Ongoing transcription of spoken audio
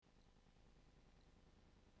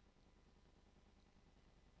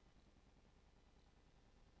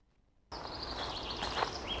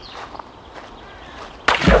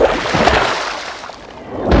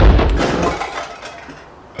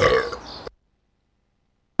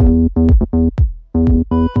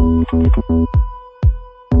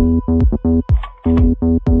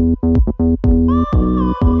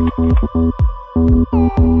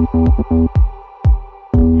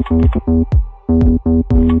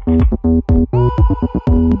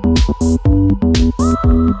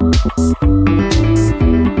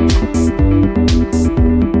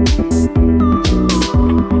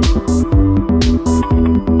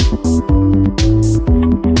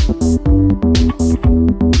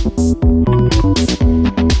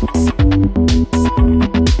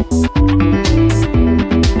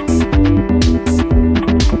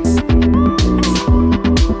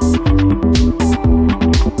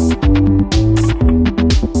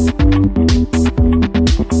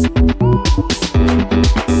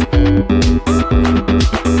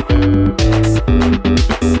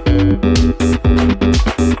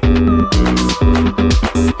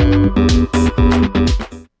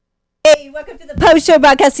Welcome to the Post Show,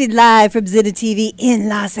 broadcasting live from Zeta TV in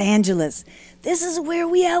Los Angeles. This is where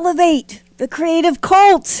we elevate the creative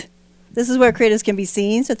cult. This is where creatives can be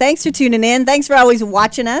seen. So thanks for tuning in. Thanks for always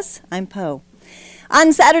watching us. I'm Poe.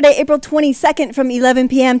 On Saturday, April 22nd from 11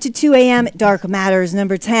 p.m. to 2 a.m., Dark Matters,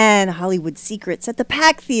 number 10, Hollywood Secrets at the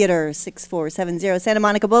Pack Theater, 6470 Santa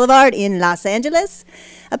Monica Boulevard in Los Angeles.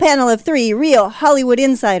 A panel of 3 real Hollywood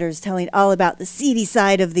insiders telling all about the seedy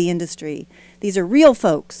side of the industry. These are real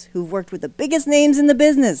folks who've worked with the biggest names in the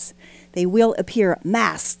business. They will appear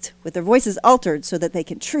masked, with their voices altered so that they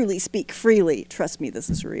can truly speak freely. Trust me, this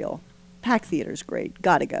is real. Pack Theater's great.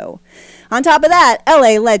 Gotta go. On top of that,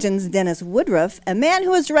 L.A. legends Dennis Woodruff, a man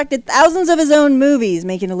who has directed thousands of his own movies,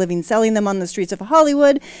 making a living selling them on the streets of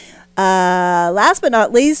Hollywood. Last but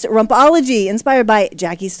not least, Rumpology, inspired by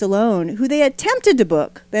Jackie Stallone, who they attempted to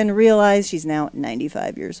book, then realized she's now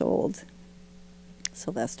 95 years old.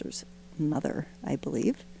 Sylvester's mother, I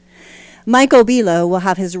believe. Michael Belo will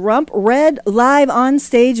have his rump read live on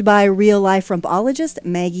stage by real-life rumpologist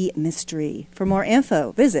Maggie Mystery. For more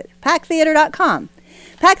info, visit packtheater.com.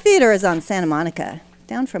 Pack Theater is on Santa Monica,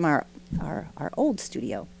 down from our old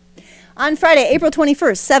studio. On Friday, April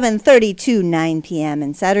 21st, 7:30 to 9 p.m.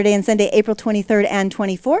 And Saturday and Sunday, April 23rd and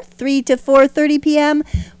 24th, 3 to 4:30 p.m.,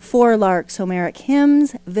 Four Larks Homeric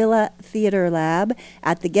Hymns Villa Theater Lab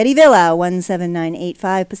at the Getty Villa,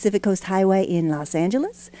 17985 Pacific Coast Highway in Los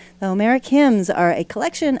Angeles. The Homeric Hymns are a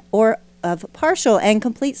collection of partial and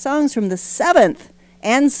complete songs from the 7th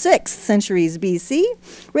and 6th centuries BC,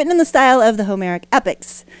 written in the style of the Homeric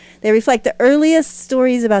epics. They reflect the earliest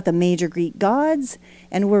stories about the major Greek gods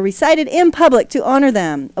and were recited in public to honor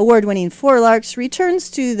them. Award-winning Four Larks returns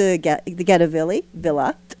to the Getta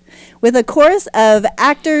Villa with a chorus of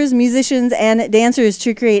actors, musicians, and dancers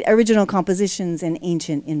to create original compositions and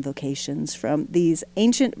ancient invocations from these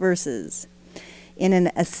ancient verses in an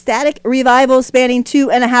ecstatic revival spanning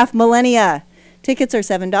 2.5 millennia. Tickets are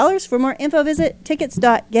 $7. For more info, visit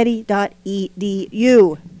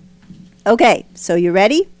tickets.getty.edu. Okay, so you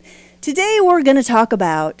ready? Today we're going to talk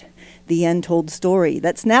about the untold story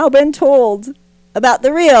that's now been told about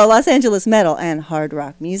the real Los Angeles metal and hard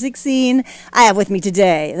rock music scene. I have with me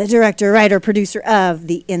today the director, writer, producer of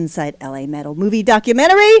the Inside LA Metal movie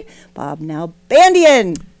documentary, Bob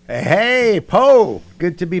Nalbandian. Hey, Poe.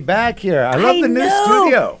 Good to be back here. I love the new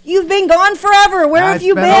studio. You've been gone forever. Where have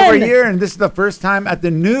you been? It's been over a year, and this is the first time at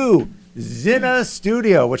the new Zeta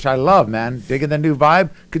studio, which I love, man. Digging the new vibe.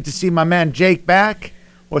 Good to see my man Jake back.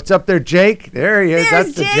 What's up there, Jake? There he is.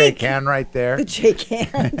 That's the Jake hand right there. The Jake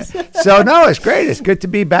hand. So, no, it's great. It's good to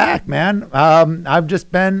be back, man. I've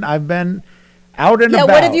been out and about. Yeah,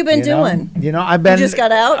 what have you been doing? You know, You just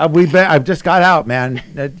got out? I've just got out, man.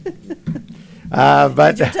 But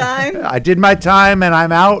did your time? I did my time, and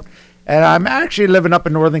I'm out. And I'm actually living up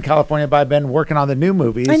in Northern California, but I've been working on the new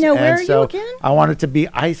movies. I know. Where are you again? I wanted to be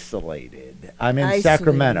isolated. I'm in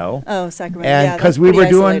Sacramento. Oh, Sacramento. And because we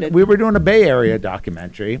were doing a Bay Area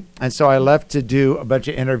documentary, and so I left to do a bunch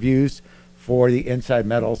of interviews for the Inside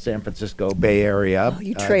Metal San Francisco Bay Area. Oh,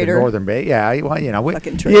 you traitor. The Northern Bay. Yeah, well, you know, you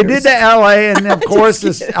did the LA, and of course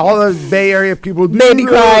all those Bay Area people baby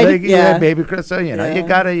cried. Yeah, baby cried. So you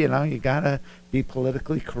gotta be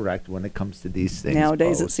politically correct when it comes to these things.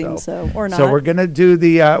 Nowadays, it seems so, or not. So we're gonna do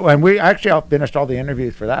the and we actually finished all the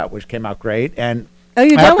interviews for that, which came out great. And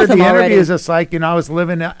you're done with them already. After the interviews, it's like, I was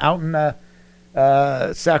living out in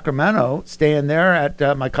Sacramento, staying there at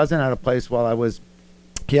my cousin had a place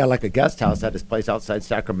he had like a guest house at his place outside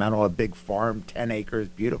Sacramento, a big farm, 10 acres,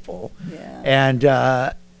 beautiful. Yeah. And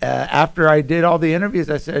after I did all the interviews,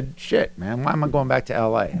 I said, shit, man, why am I going back to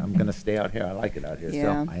LA? I'm going to stay out here. I like it out here.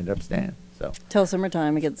 Yeah. So I ended up staying. So till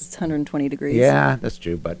summertime, it gets 120 degrees. Yeah, that's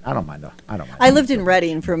true, but I don't mind. I lived in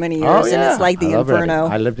Redding for many years, and it's like the inferno.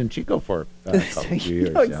 I lived in Chico for a couple of years. You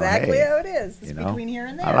know exactly how it is. It's between here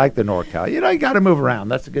and there. I like the NorCal. You got to move around.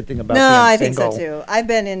 That's the good thing about being single. I think so too. I've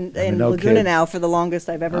been in Laguna now for the longest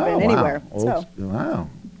I've ever been anywhere. Wow.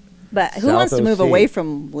 But who wants to move away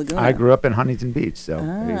from Laguna? I grew up in Huntington Beach, so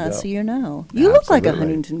there you go. So you know. You look like a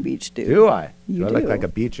Huntington Beach dude. Do I? Do I look like a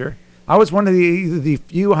beacher? I was one of the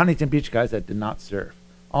few Huntington Beach guys that did not surf.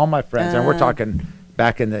 All my friends, and we're talking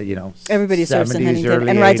back in the everybody 70s, surfs in Huntington early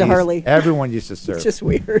and rides 80s, a Harley. Everyone used to surf. It's just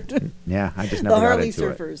weird. Yeah, I just never got into the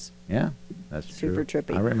Harley surfers. It. Yeah, that's super true.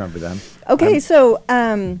 trippy. I remember them. Okay, so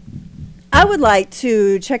I would like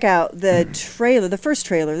to check out the trailer, the first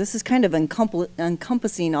trailer. This is kind of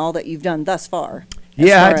encompassing all that you've done thus far.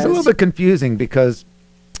 Yeah, it's a little bit confusing because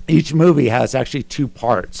each movie has actually 2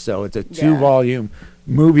 parts, so it's a 2-volume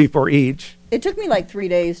movie for each. It took me like 3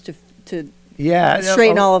 days to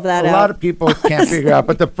straighten all of that out. A lot of people can't figure out,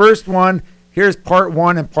 but the first one here's part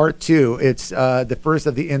 1 and part 2. It's the first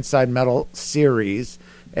of the Inside Metal series,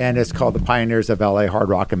 and it's called The Pioneers of LA Hard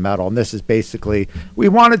Rock and Metal. And this is basically, we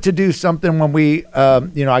wanted to do something when we,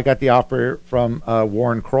 I got the offer from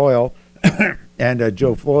Warren Croyle and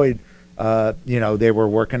Joe Floyd. They were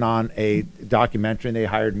working on a documentary, and they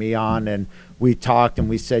hired me on, and we talked, and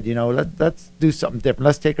we said, let's do something different.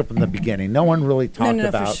 Let's take it from the beginning. No one really talked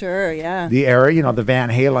about for sure, yeah. the era, the Van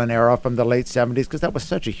Halen era from the late 70s, because that was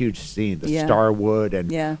such a huge scene, the Starwood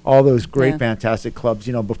and all those great, fantastic clubs,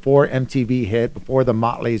 before MTV hit, before the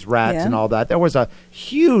Motley's, Rats, and all that. There was a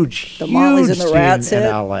huge Motley's and the scene Rats in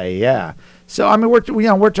hit. LA, yeah. So, I mean, we're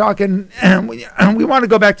talking, we want to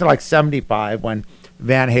go back to like 75 when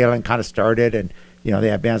Van Halen kind of started, and they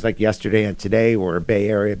had bands like Yesterday and Today, were a Bay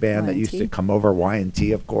Area band that used to come over.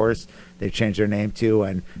 Y&T, of course, they changed their name to,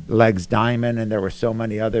 and Legs Diamond, and there were so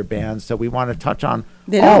many other bands. So we want to touch on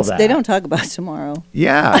all that. They don't talk about tomorrow.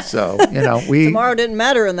 Yeah, so tomorrow didn't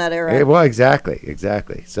matter in that era. Well, exactly.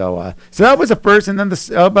 So that was the first, and then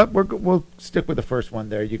but we'll stick with the first one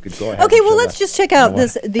there. You could go ahead. Okay, well, let's just check out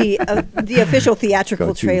the official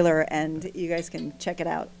theatrical trailer, and you guys can check it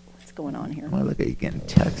out. What's going on here? Well, look at you getting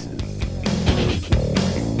Texas.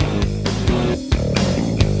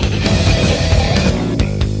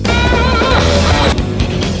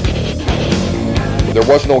 There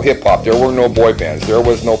was no hip-hop, there were no boy bands, there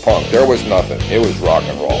was no punk, there was nothing. It was rock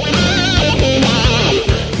and roll.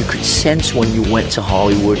 You could sense when you went to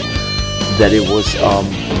Hollywood that it was,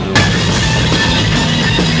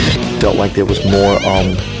 felt like there was more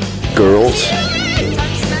girls.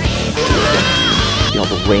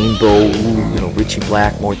 The Rainbow, Richie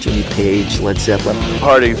Blackmore, Jimmy Page, Led Zeppelin.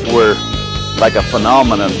 Parties were like a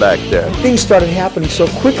phenomenon back there. Things started happening so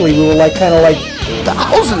quickly, we were kind of like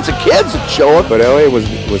thousands of kids would show up. But LA was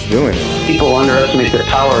doing it. People underestimate the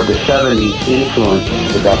power of the 70s influence.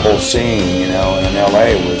 That whole scene, in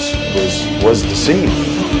LA was the scene.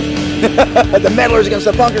 the meddlers against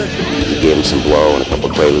the punkers. You gave them some blow and a couple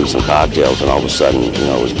of quaaludes and cocktails, and all of a sudden,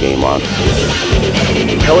 it was game on.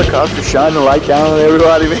 Helicopter shine the light down on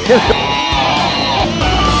everybody, man.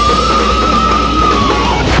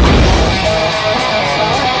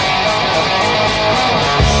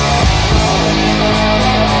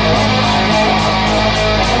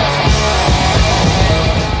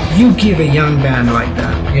 You give a young band like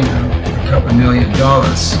that, a couple $1 million,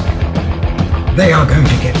 they are going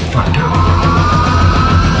to get fucked up.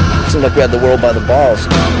 It seemed like we had the world by the balls.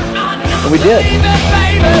 And we did.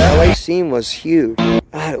 The LA scene was huge.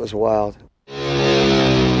 God, it was wild.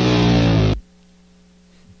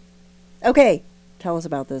 Okay, tell us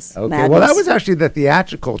about this. Okay, madness. well, that was actually the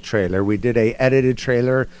theatrical trailer. We did a edited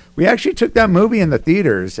trailer. We actually took that movie in the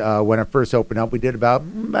theaters when it first opened up. We did about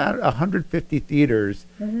 150 theaters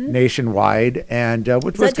nationwide, and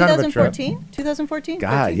which was kind of a trip. 2014?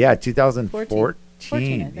 God, 14? yeah, 2014.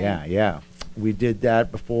 14, yeah. We did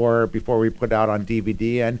that before we put out on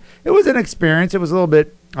DVD, and it was an experience. It was a little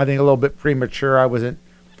bit premature. I wasn't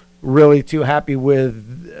really too happy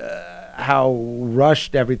with how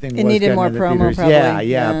rushed everything was. It needed more promo, probably.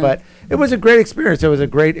 Yeah, but it was a great experience. It was a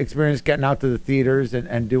great experience getting out to the theaters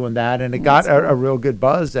and doing that, and it got a real good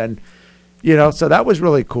buzz, and so that was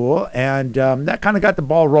really cool, and that kind of got the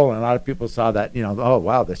ball rolling. A lot of people saw that, oh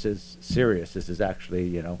wow, this is serious. This is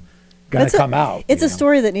actually, going to come out. It's a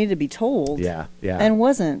story that needed to be told. Yeah. And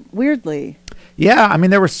wasn't, weirdly. Yeah, I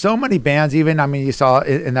mean, there were so many bands. Even, I mean, you saw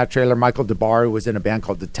in that trailer, Michael DeBar, who was in a band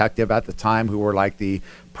called Detective at the time, who were like the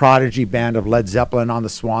prodigy band of Led Zeppelin on the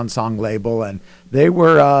Swan Song label. And they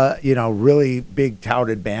were, really big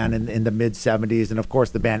touted band in the mid-'70s. And, of course,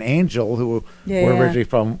 the band Angel, who were originally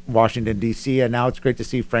from Washington, D.C. And now it's great to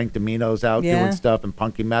see Frank Domino's out doing stuff, and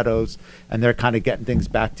Punky Meadows. And they're kind of getting things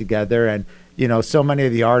back together. And, so many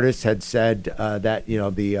of the artists had said that,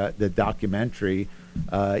 the documentary,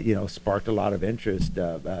 sparked a lot of interest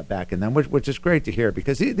back in them, which is great to hear,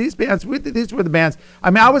 because these bands, these were the bands.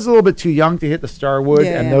 I mean, I was a little bit too young to hit the Starwood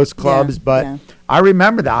and those clubs, but I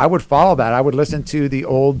remember that. I would follow that. I would listen to the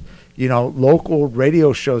old, local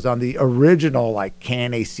radio shows on the original, like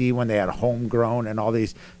KNAC, when they had Homegrown and all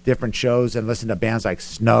these different shows, and listen to bands like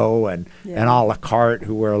Snow and A La Carte,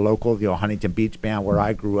 who were a local, Huntington Beach band where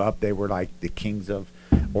I grew up. They were like the kings of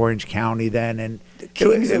Orange County then, and the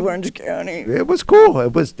kings of Orange County. It was cool.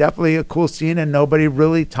 It was definitely a cool scene, and nobody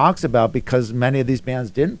really talks about, because many of these bands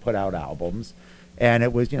didn't put out albums, and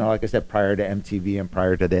it was, like I said, prior to MTV and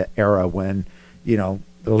prior to the era when,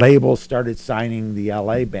 the labels started signing the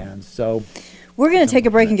LA bands. So we're going to take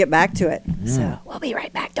a break and get back to it. So we'll be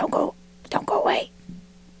right back. Don't go away.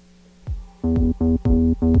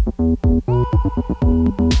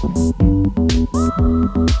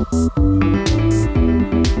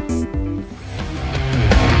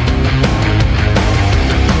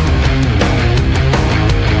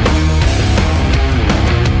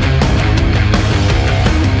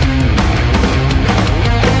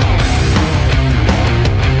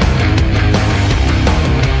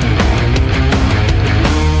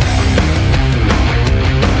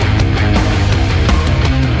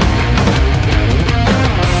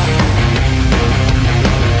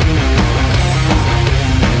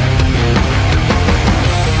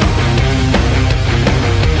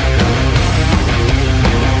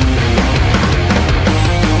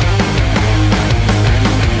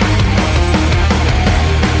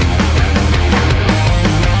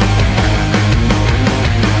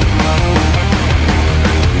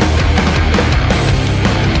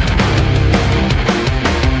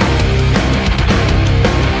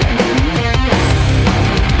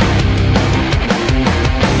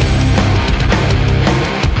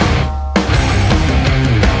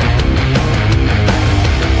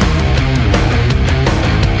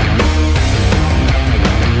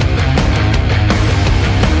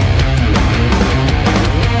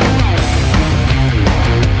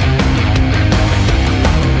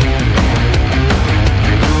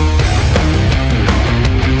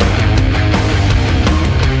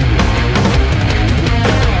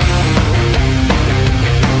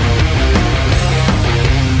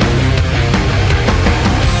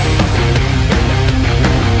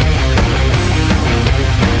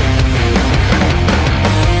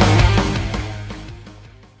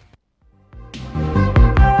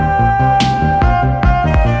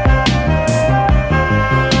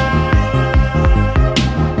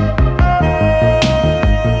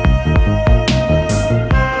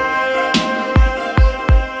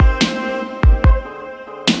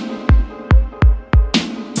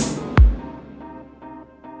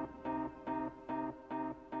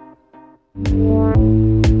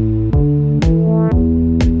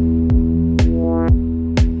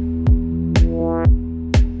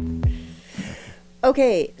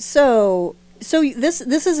 Okay, so this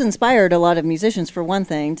has inspired a lot of musicians, for one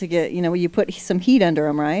thing, to get, you put some heat under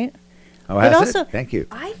them, right? Oh, but has also, it? Thank you.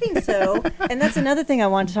 I think so. And that's another thing I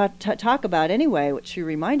wanted to talk about anyway, which you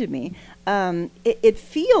reminded me. It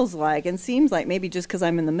feels like and seems like, maybe just because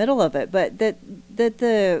I'm in the middle of it, but that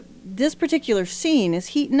this particular scene is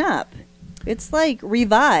heating up. It's like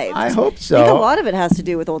revived. I hope so. I think a lot of it has to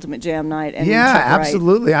do with Ultimate Jam Night. And yeah, Chuck Wright.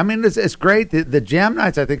 absolutely. I mean, it's great. The Jam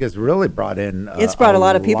Nights, I think, has really brought in. It's brought a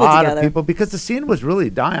lot of people together. Because the scene was really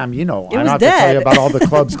dying. I mean, I don't have dead. to tell you about all the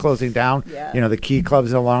clubs closing down. Yeah. The key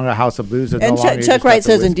clubs no longer, House of Blues is and no longer. Chuck Wright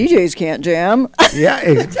says, and DJs can't jam. Yeah,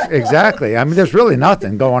 exactly. I mean, there's really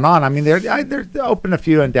nothing going on. I mean, they're open a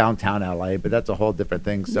few in downtown LA, but that's a whole different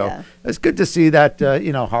thing. So it's good to see that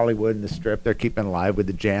Hollywood and the Strip, they're keeping alive with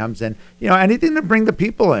the jams, and anything to bring the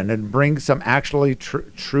people in and bring some actually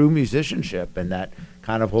true musicianship and that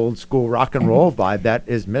kind of old school rock and roll vibe that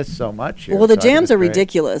is missed so much here. Well, the jams are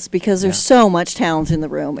ridiculous because there's so much talent in the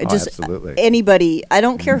room. Absolutely. Anybody, I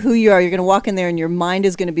don't care who you are, you're going to walk in there and your mind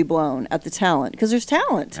is going to be blown at the talent because there's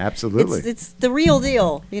talent. Absolutely. It's the real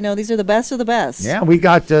deal. These are the best of the best. Yeah, we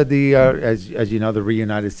got as you know, the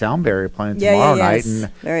Reunited Sound Barrier playing tomorrow night, and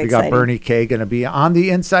very we exciting. got Bernie Kay going to be on the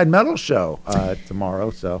Inside Metal show tomorrow.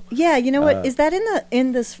 So yeah, you know what? Is that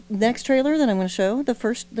in this next trailer that I'm going to show? The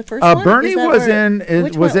first one. Bernie was in.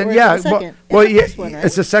 It's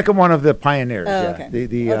the second one of the Pioneers. Oh, yeah, okay.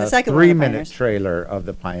 the second 3-minute trailer of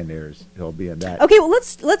the Pioneers. He'll be in that. Okay, well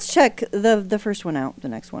let's check the first one out. The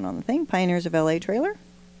next one on the thing, Pioneers of LA trailer,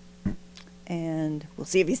 and we'll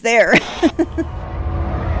see if he's there.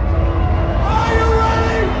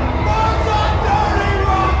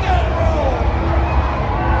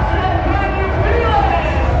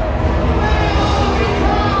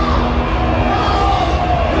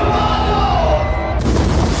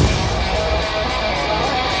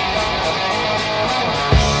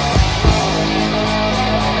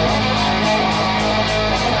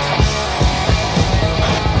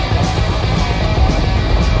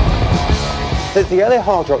 The LA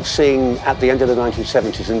hard rock scene at the end of the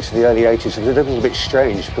 1970s into the early 80s was a little bit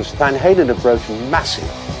strange because Van Halen had broken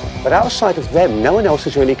massive. But outside of them, no one else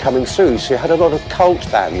was really coming through, so you had a lot of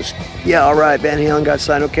cult bands. Yeah, all right, Van Halen got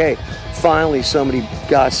signed. Okay, finally somebody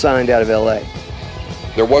got signed out of LA.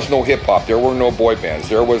 There was no hip-hop, there were no boy bands,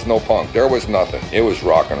 there was no punk, there was nothing. It was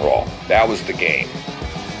rock and roll. That was the game.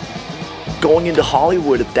 Going into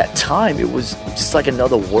Hollywood at that time, it was just like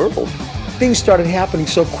another world. Things started happening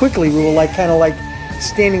so quickly, we were kind of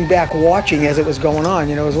standing back watching as it was going on.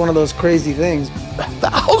 It was one of those crazy things.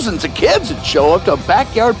 Thousands of kids would show up to a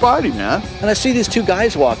backyard party, man. And I see these two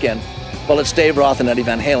guys walk in. Well, it's Dave Roth and Eddie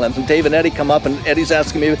Van Halen. And Dave and Eddie come up, and Eddie's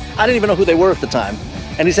asking me, I didn't even know who they were at the time.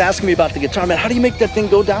 And he's asking me about the guitar. Man, how do you make that thing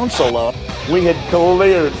go down so low? We had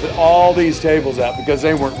cleared all these tables out because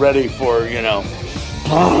they weren't ready for,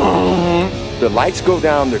 The lights go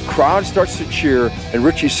down, the crowd starts to cheer, and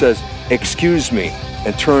Richie says, "Excuse me,"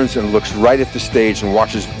 and turns and looks right at the stage and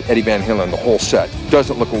watches Eddie Van Halen the whole set.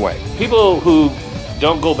 Doesn't look away. People who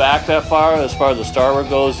don't go back that far as the Starwood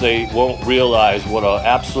goes, they won't realize what an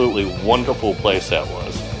absolutely wonderful place that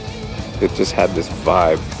was. It just had this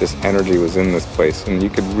vibe, this energy was in this place, and you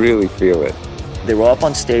could really feel it. They were up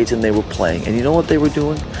on stage and they were playing, and you know what they were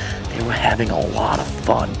doing? They were having a lot of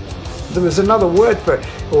fun. There was another word for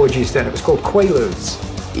orgies then. It was called quaaludes.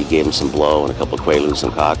 You gave them some blow and a couple of quaaludes,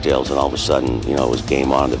 some cocktails, and all of a sudden, it was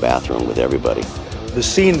game on in the bathroom with everybody. The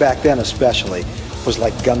scene back then especially was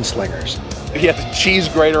like gunslingers. He had the cheese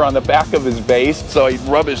grater on the back of his bass, so he'd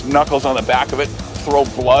rub his knuckles on the back of it, throw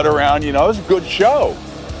blood around, it was a good show.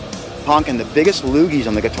 Honking the biggest loogies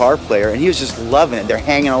on the guitar player, and he was just loving it. They're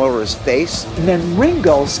hanging all over his face. And then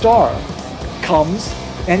Ringo Starr comes,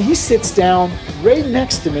 and he sits down right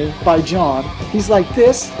next to me by John. He's like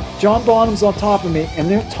this, John Bonham's on top of me, and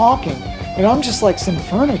they're talking. And I'm just like some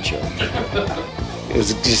furniture. It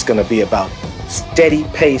was just going to be about steady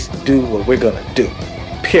pace, do what we're going to do,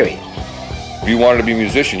 period. If you wanted to be a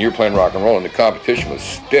musician, you were playing rock and roll, and the competition was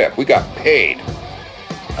stiff. We got paid.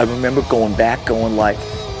 I remember going back, going like,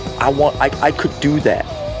 I could do that.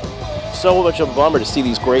 So much of a bummer to see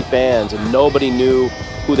these great bands and nobody knew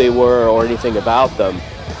who they were or anything about them.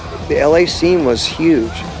 The LA scene was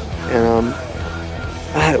huge, and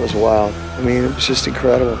it was wild. I mean, it was just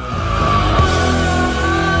incredible.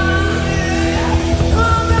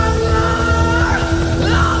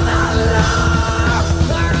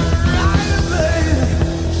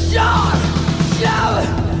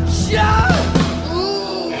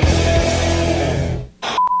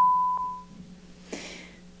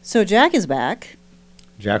 So Jack is back.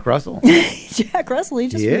 Jack Russell. Jack Russell, he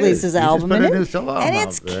just released his album. He just put a new solo album and out.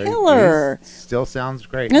 it's killer. He still sounds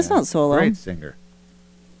great. It's not solo. Great singer.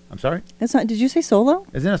 I'm sorry? It's not. Did you say solo?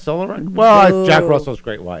 Isn't it a solo record? Well, Jack Russell's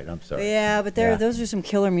Great White. I'm sorry. Yeah, but those are some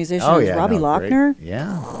killer musicians. Oh, yeah. Robbie Lochner. Great.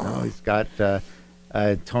 Yeah. No, he's got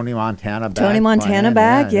Tony Montana back. Tony Montana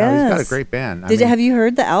back, yes. No, he's got a great band. Have you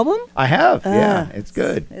heard the album? I have, yeah. It's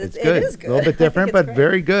good. It good. is good. A little bit different, but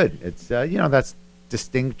very good. It's, that's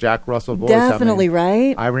distinct Jack Russell voice. Definitely,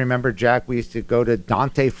 right? I remember Jack, we used to go to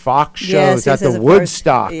Dante Fox shows at the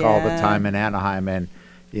Woodstock all the time in Anaheim, and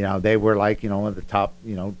they were like, one of the top,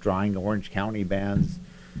 drawing Orange County bands,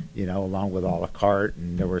 along with a la carte,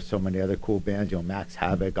 and there were so many other cool bands, Max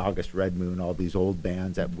Havoc, August Red Moon, all these old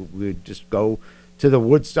bands that we would just go to the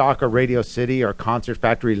Woodstock or Radio City or Concert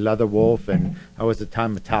Factory, Leather Wolf, and that was the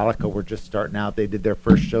time Metallica were just starting out. They did their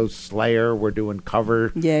first show, Slayer, were doing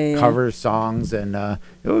cover songs, and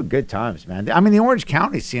it was good times, man. I mean, the Orange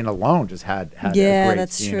County scene alone just had a great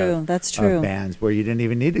that's scene true. That's true. Of bands where you didn't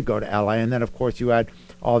even need to go to LA, and then of course you had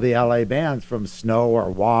all the LA bands from Snow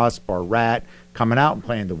or Wasp or Rat coming out and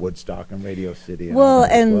playing the Woodstock and Radio City.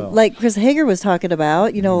 And like Chris Hager was talking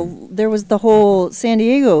about, there was the whole San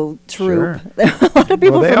Diego troupe. Sure. A lot of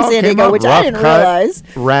people from San Diego, which I didn't realize.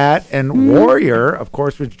 Rat and Warrior, of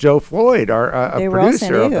course, was Joe Floyd, our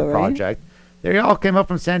producer of the project. They all came up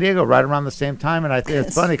from San Diego right around the same time, and I think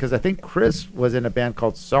it's funny because I think Chris was in a band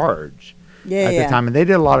called Sarge at the time, and they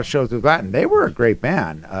did a lot of shows with that, and they were a great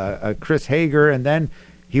band. Chris Hager, and then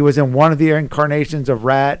he was in one of the incarnations of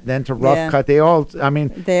Rat, then to Rough Cut. They all, I mean,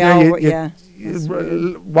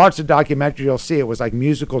 watch the documentary, you'll see it was like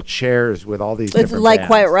musical chairs with all these different like bands.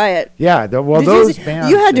 Quiet Riot. Yeah, those bands.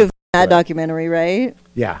 You had to have that documentary, right?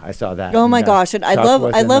 Yeah, I saw that. Oh my gosh, and I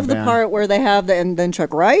love the part where they have and then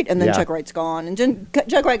Chuck Wright, and then Chuck Wright's gone, and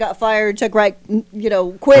Chuck Wright got fired. Chuck Wright, quit.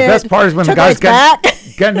 The best part is when Chuck the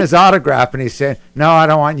guy's getting his autograph, and he's saying, "No, I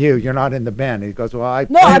don't want you. You're not in the band." And he goes, "Well, I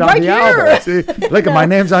played on right the here. album. See, look at my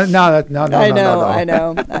name's on. No. I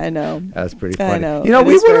know. That's pretty funny. I know.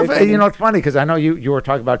 We would have. It's funny because I know you were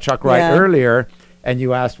talking about Chuck Wright earlier. And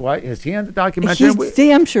you asked, why is he in the documentary? He's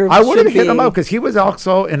damn sure. I would have hit him up because he was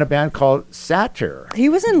also in a band called Satyr. He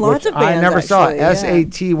was in lots of bands. I never saw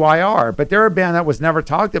Satyr, but they're a band that was never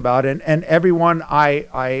talked about, and everyone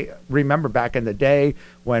I remember back in the day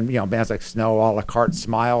when bands like Snow, A La Carte,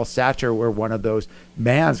 Smile, Satyr were one of those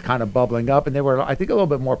bands kind of bubbling up, and they were I think a little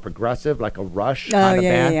bit more progressive, like a Rush kind of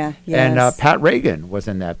band. And Pat Reagan was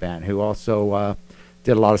in that band, who also.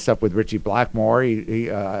 Did a lot of stuff with Richie Blackmore.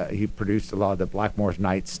 He produced a lot of the Blackmore's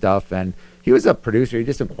Night stuff, and he was a producer. He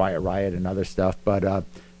did some Quiet Riot and other stuff, but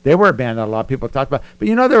they were a band that a lot of people talked about. But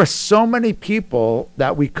there were so many people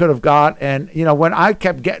that we could have got, and when I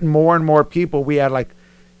kept getting more and more people, we had like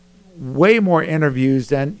way more interviews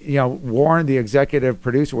than Warren, the executive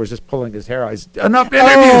producer, was just pulling his hair out. Enough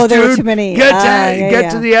interviews, there dude. Were too many. Get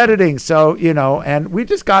to the editing. So and we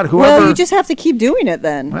just got whoever. Well, you just have to keep doing it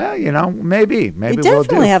then. Well, maybe we'll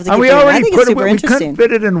do. Have to keep and we doing already it. put it. We couldn't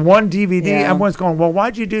fit it in one DVD. Yeah. Everyone's going, well,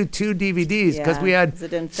 why'd you do 2 DVDs? Because we had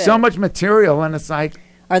it so much material, and it's like.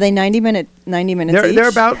 Are they 90 minutes each? They're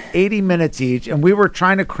about 80 minutes each, and we were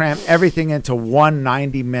trying to cram everything into one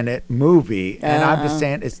 90-minute movie, and I'm just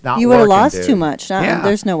saying it's not working. You would have lost too much.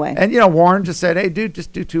 There's no way. And, Warren just said, hey, dude,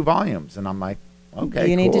 just do 2 volumes. And I'm like, okay,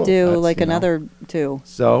 You need to do another 2.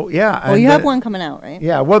 So, yeah. Well, you have one coming out, right?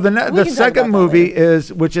 Yeah, well, the second movie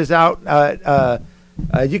which is out,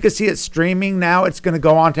 you can see it streaming now. It's going to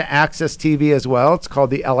go on to Access TV as well. It's called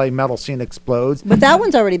The LA Metal Scene Explodes. But that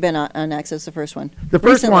one's already been on Access, the first one. The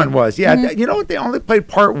first one was, yeah. Mm-hmm. You know what? They only played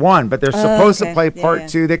part 1, but they're supposed to play part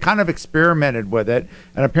 2. They kind of experimented with it,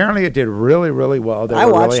 and apparently it did really, really well. I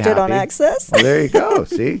watched it on Access. Well, there you go.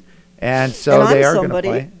 See? And so they are going to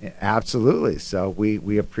play. Absolutely. So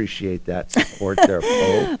we appreciate that support there,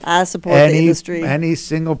 folks. I support the industry. Any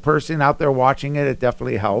single person out there watching it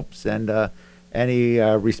definitely helps. And any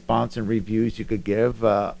response and reviews you could give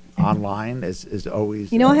online is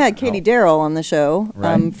always. I had Katie Darrell on the show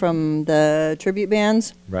right. From the tribute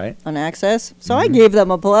bands right. on Access. So I gave them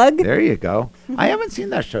a plug. There you go. I haven't seen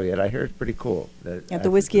that show yet. I hear it's pretty cool. At the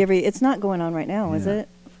Whiskey it's not going on right now, is it?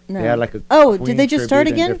 No. Yeah, like a did they just start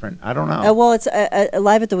again? I don't know. Well, it's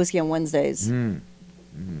live at the Whiskey on Wednesdays. And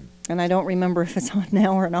I don't remember if it's on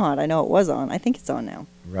now or not. I know it was on. I think it's on now.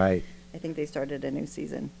 Right. I think they started a new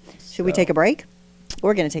season. Should we take a break?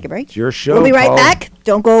 We're going to take a break. It's your show. We'll be right back.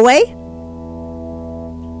 Don't go away.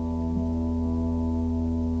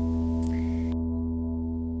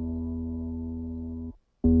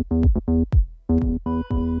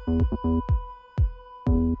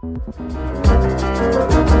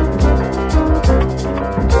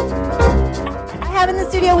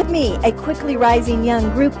 studio with me, a quickly rising young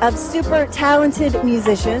group of super talented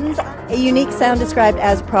musicians, a unique sound described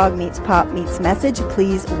as prog meets pop meets message.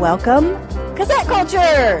 Please welcome Cassette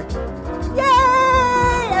Culture!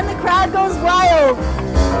 Yay! And the crowd goes wild.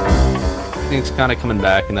 It's kind of coming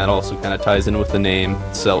back, and that also kind of ties in with the name.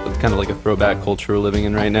 So it's kind of like a throwback culture we're living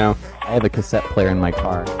in right now. I have a cassette player in my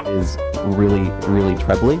car. It is really, really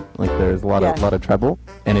trebly. Like there's a lot of treble,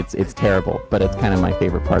 and it's terrible. But it's kind of my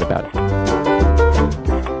favorite part about it.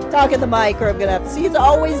 Talk at the mic, or I'm gonna have to see. It's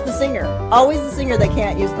always the singer that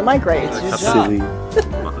can't use the mic right. It's your job.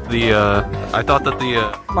 I thought that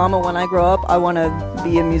the Mama, when I grow up, I want to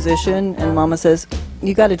be a musician, and Mama says,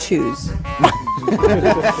 you got to choose.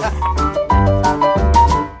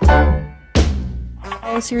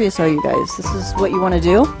 How serious are you guys? This is what you want to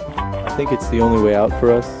do? I think it's the only way out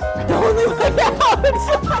for us. The only way out!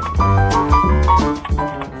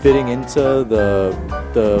 Fitting into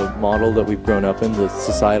the model that we've grown up in, the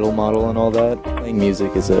societal model and all that. Playing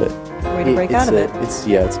music is a way to break out of it. It's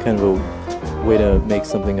kind of a way to make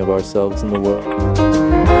something of ourselves in the world.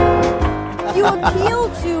 You appeal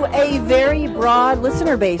to a very broad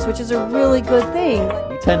listener base, which is a really good thing.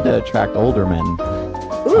 We tend to attract older men,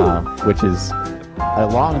 which is a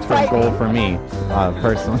long-term goal for me,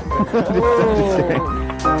 personally.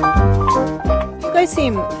 You guys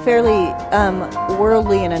seem fairly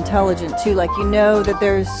worldly and intelligent, too. Like, you know that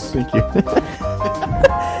there's... Thank you.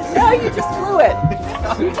 No, you just blew it.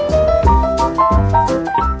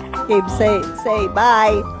 Gabe, say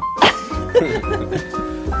bye.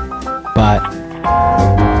 But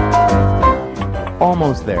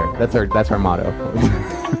almost there. That's our motto.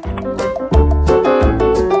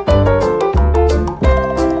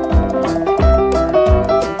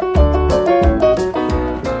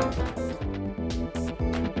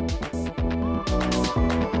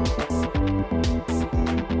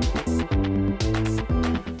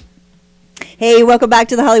 Hey, welcome back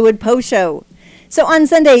to the Hollywood Post Show. So on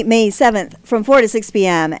Sunday, May 7th, from 4 to 6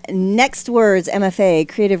 p.m., Next Words MFA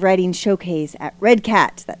Creative Writing Showcase at Red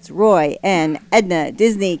Cat. That's Roy and Edna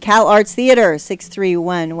Disney Cal Arts Theater,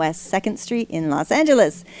 631 West 2nd Street in Los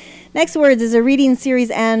Angeles. Next Words is a reading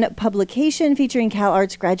series and publication featuring Cal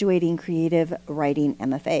Arts graduating creative writing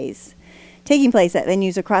MFAs. Taking place at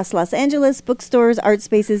venues across Los Angeles, bookstores, art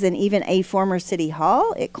spaces, and even a former city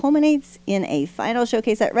hall, it culminates in a final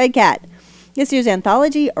showcase at Red Cat. This year's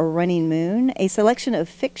anthology, A Running Moon, a selection of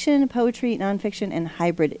fiction, poetry, nonfiction, and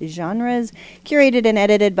hybrid genres, curated and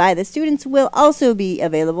edited by the students, will also be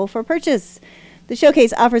available for purchase. The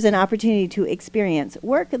showcase offers an opportunity to experience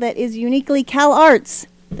work that is uniquely Cal Arts,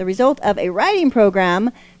 the result of a writing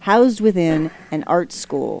program housed within an art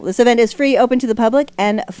school. This event is free, open to the public,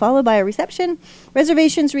 and followed by a reception.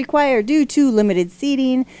 Reservations required due to limited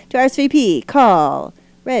seating. To RSVP, call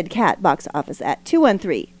Red Cat box office at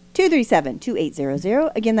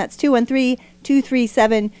 213-237-2800. Again, that's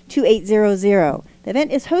 213-237-2800. The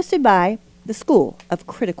event is hosted by the School of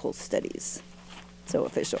Critical Studies. So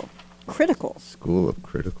official. Critical. School of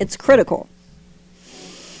Critical. It's critical.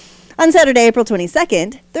 On Saturday, April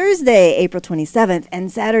 22nd, Thursday, April 27th,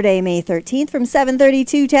 and Saturday, May 13th from 7:30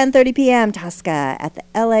 to 10:30 p.m., Tosca at the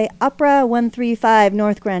LA Opera, 135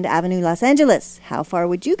 North Grand Avenue, Los Angeles. How far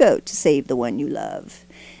would you go to save the one you love?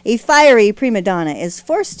 A fiery prima donna is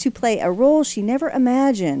forced to play a role she never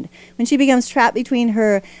imagined when she becomes trapped between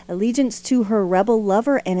her allegiance to her rebel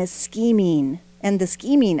lover and the scheming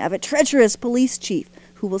of a treacherous police chief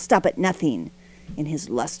who will stop at nothing in his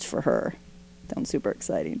lust for her. Sounds super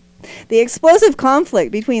exciting. The explosive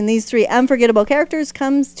conflict between these three unforgettable characters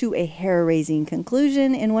comes to a hair-raising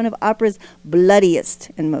conclusion in one of opera's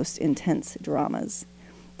bloodiest and most intense dramas.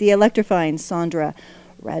 The electrifying Sandra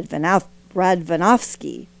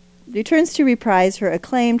Radvanovsky returns to reprise her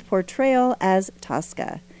acclaimed portrayal as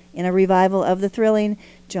Tosca in a revival of the thrilling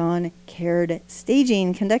John Caird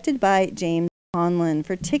staging conducted by James Conlon.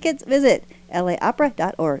 For tickets, visit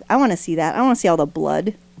laopera.org. I want to see that. I want to see all the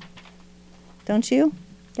blood. Don't you?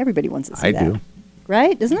 Everybody wants to see that. I do.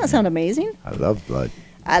 Right? Doesn't that sound amazing? I love blood.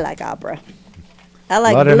 I like opera. I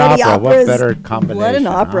like blood bloody and opera. operas. What better combination? Blood and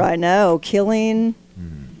opera, huh? I know. Killing.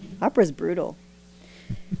 Opera's brutal.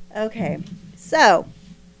 Okay. So,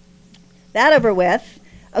 that over with.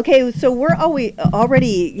 Okay, so we're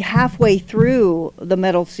already halfway through the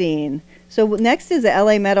metal scene. So next is the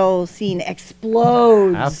LA metal scene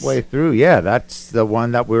explodes. Halfway through, yeah. That's the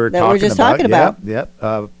one that we were talking about. That we're just talking about. Yep.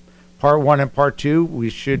 Part 1 and Part 2, we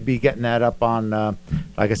should be getting that up on,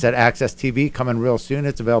 like I said, Access TV coming real soon.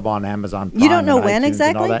 It's available on Amazon Prime. You don't know and when iTunes exactly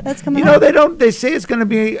and all that. That's coming out? out? They say it's going to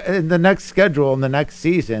be in the next schedule in the next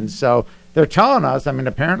season. So they're telling us. I mean,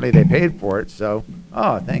 apparently they paid for it. So,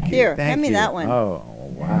 thank you. Here, thank hand me you. that one. Oh,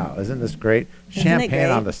 Wow, isn't this great? Isn't it Champagne great?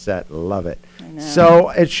 on the set, love it. I know. So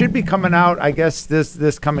it should be coming out, I guess,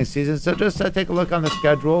 this coming season. So just take a look on the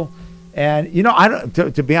schedule. And you know, I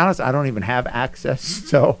don't. To be honest, I don't even have access.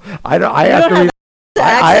 So I don't. I have to.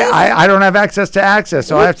 I don't have access to access,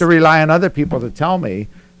 so I have to rely on other people to tell me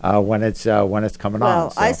when it's coming on.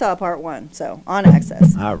 Well, So. I saw part 1, so on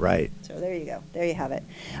access. All right. So there you go. There you have it.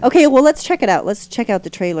 Okay, well, let's check it out. Let's check out the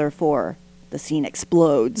trailer for The Scene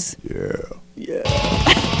Explodes. Yeah.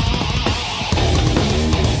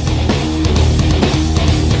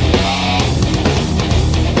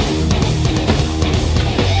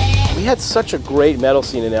 We had such a great metal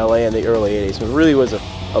scene in LA in the early 80s. It really was an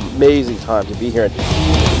amazing time to be here.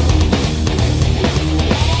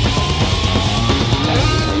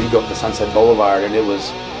 You go up to Sunset Boulevard and it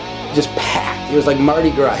was just packed. It was like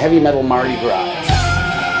Mardi Gras, heavy metal Mardi Gras.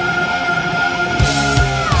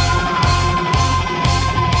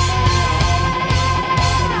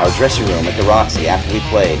 Our dressing room at the Roxy after we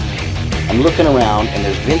played. I'm looking around and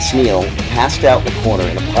there's Vince Neil passed out in the corner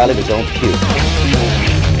in a pile of his own puke.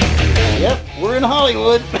 Yep, we're in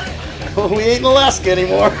Hollywood. We ain't in Alaska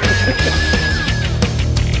anymore.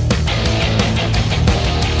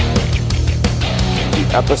 The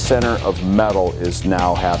epicenter of metal is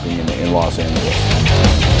now happening in Los Angeles.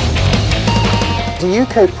 The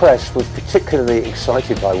UK press was particularly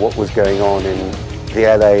excited by what was going on in the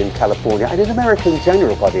LA and California, and in America in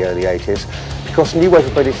general by the early 80s, because new wave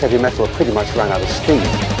of British heavy metal pretty much ran out of steam.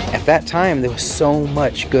 At that time, there was so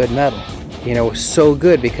much good metal. You know, it was so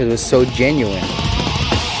good because it was so genuine.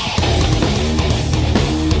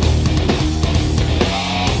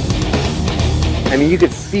 I mean, you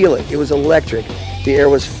could feel it. It was electric. The air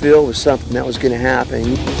was filled with something that was going to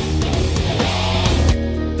happen.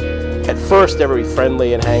 At first, they were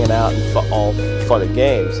friendly and hanging out and all fun and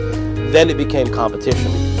games. Then it became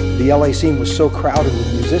competition. The LA scene was so crowded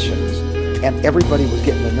with musicians, and everybody was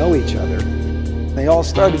getting to know each other. They all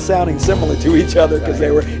started sounding similar to each other because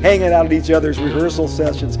they were hanging out at each other's rehearsal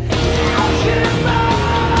sessions.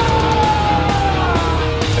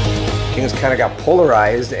 Things kind of got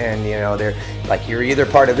polarized, and you know, they're like, you're either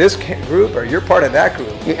part of this group or you're part of that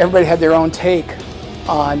group. Everybody had their own take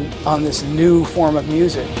on this new form of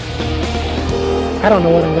music. I don't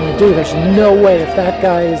know what I'm going to do. There's no way if that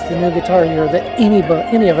guy is the new guitar hero that any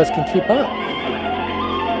of us can keep up.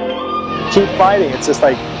 Keep fighting. It's just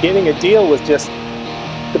like getting a deal was just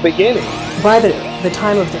the beginning. By the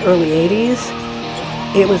time of the early 80s,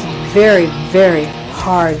 it was very, very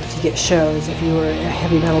hard to get shows if you were a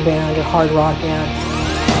heavy metal band or hard rock band.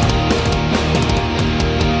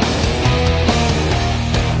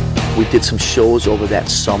 We did some shows over that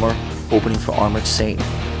summer, opening for Armored Saint,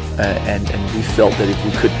 and we felt that if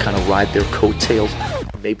we could kind of ride their coattails,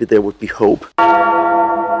 maybe there would be hope.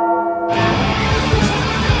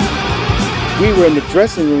 We were in the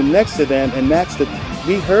dressing room next to them, and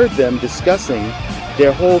we heard them discussing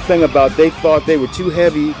their whole thing about they thought they were too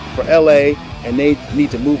heavy for LA and they need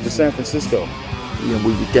to move to San Francisco. You know,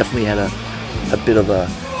 we definitely had a bit of a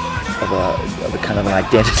kind of an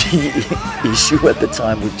identity issue at the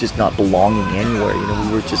time with just not belonging anywhere. You know,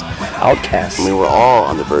 we were just outcasts. I mean, we're all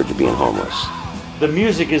on the verge of being homeless. The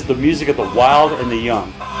music is the music of the wild and the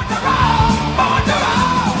young.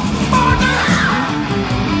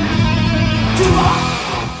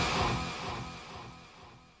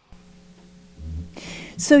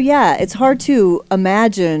 So yeah, it's hard to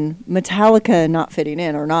imagine Metallica not fitting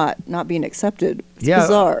in or not being accepted. It's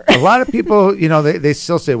bizarre. A lot of people, you know, they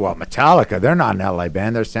still say, well, Metallica, they're not an LA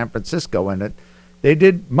band, they're San Francisco, and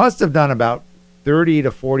they must have done about 30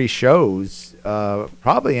 to 40 shows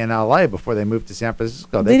probably in LA before they moved to San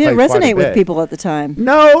Francisco. They didn't resonate with people at the time.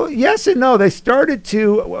 No, yes and no. They started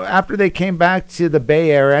to after they came back to the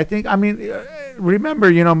Bay Area. I mean, remember,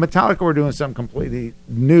 you know, Metallica were doing something completely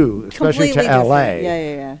new, especially Completely to LA. different.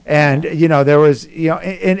 Yeah. And you know, there was, you know,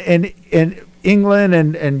 in England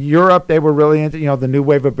and Europe, they were really into, you know, the new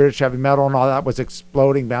wave of British heavy metal and all that was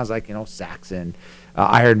exploding. Bands like, you know, Saxon,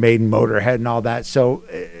 Iron Maiden, Motorhead, and all that. So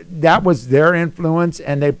that was their influence,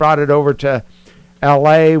 and they brought it over to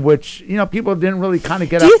L.A., which, you know, people didn't really kind of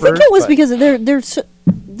get. Do you think it was because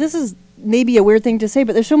this is maybe a weird thing to say,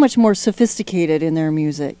 but they're so much more sophisticated in their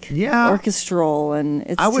music. Yeah, orchestral, and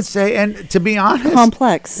it's. I would say, and to be honest,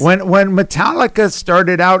 complex. When Metallica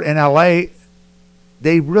started out in L.A.,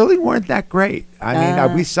 they really weren't that great. I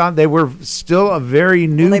mean, we saw they were still a very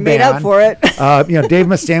new band. They made up for it. You know, Dave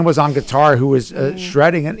Mustaine was on guitar, who was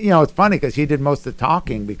shredding. And, you know, it's funny because he did most of the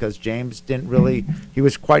talking because James didn't really, he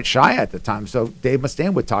was quite shy at the time. So Dave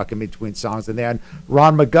Mustaine would talk in between songs. And they had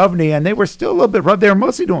Ron McGovney, and they were still a little bit, they were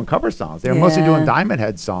mostly doing cover songs. They were mostly doing Diamond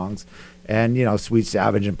Head songs. and Sweet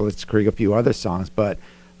Savage and Blitzkrieg, a few other songs. But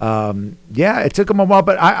it took them a while.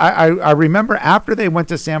 But I remember after they went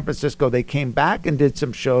to San Francisco, they came back and did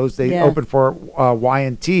some shows. They opened for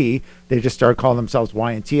Y&T. They just started calling themselves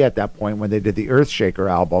Y&T at that point when they did the Earthshaker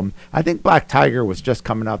album. I think Black Tiger was just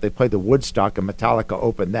coming out. They played the Woodstock, and Metallica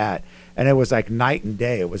opened that. And it was like night and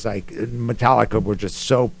day. It was like Metallica were just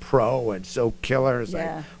so pro and so killer. It's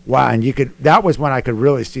like, wow. And that was when I could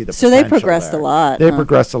really see the potential. So they progressed a lot. They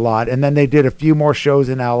progressed a lot. And then they did a few more shows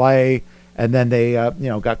in L.A., and then they,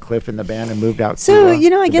 got Cliff in the band and moved out. So,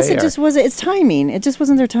 I guess it just wasn't, it's timing. It just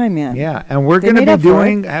wasn't their time yet. Yeah, and we're going to be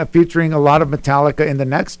doing, featuring a lot of Metallica in the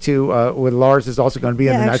next two, with Lars is also going to be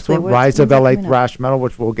in the next one, Rise of LA Thrash Metal,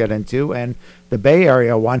 which we'll get into, and the Bay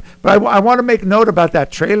Area one. But I want to make note about that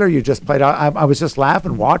trailer you just played. I was just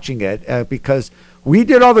laughing watching it because we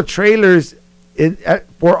did all the trailers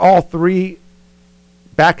for all three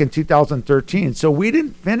back in 2013. So we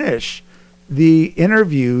didn't finish the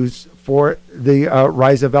interviews for the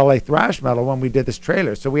Rise of LA Thrash Metal when we did this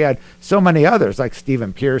trailer. So we had so many others like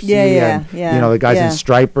Stephen Piercy and the guys in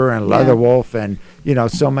Striper and Leatherwolf and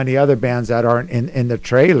so many other bands that aren't in the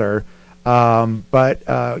trailer. But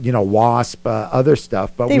Wasp, other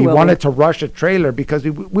stuff. But we wanted to rush a trailer because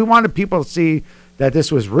we wanted people to see that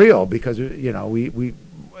this was real because it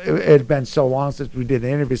had been so long since we did an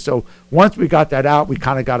interview. So once we got that out, we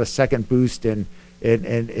kind of got a second boost in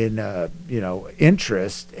interest,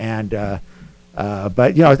 and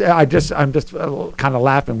but I'm just kind of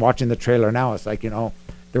laughing watching the trailer now. It's like there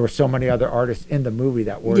were so many other artists in the movie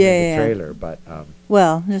that were in the trailer, but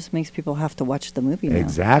well, it just makes people have to watch the movie now.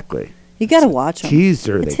 Exactly, you got to watch them.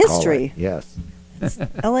 Teaser, it's they history. Call it. Yes. It's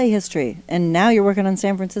LA history, and now you're working on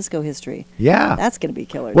San Francisco history. Yeah, that's going to be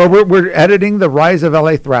killer. Well, we're editing the Rise of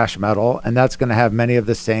LA Thrash Metal, and that's going to have many of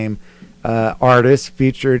the same artists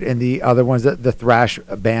featured in the other ones, the thrash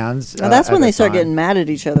bands. That's when they start getting mad at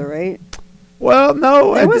each other, right? Well,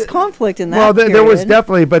 no. There was conflict in that Well, there was period.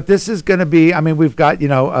 definitely, but this is going to be, we've got,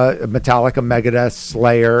 Metallica, Megadeth,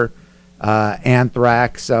 Slayer,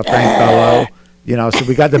 Anthrax, Frank Bello. So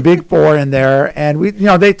we got the big four in there, and we,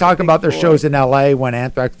 they talk about their shows in L.A. when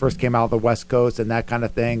Anthrax first came out of the West Coast and that kind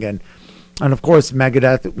of thing, and of course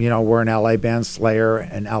Megadeth, we're an L.A. band, Slayer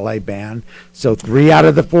an L.A. band, so 3 out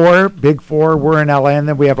of the 4 big four were in L.A., and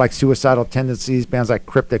then we have like Suicidal Tendencies, bands like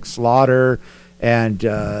Cryptic Slaughter, and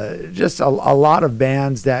just a lot of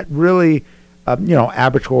bands that really,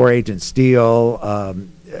 Abercrombie, Agent Steel,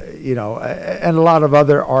 and a lot of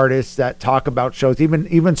other artists that talk about shows,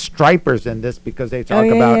 even Stripers in this, because they talk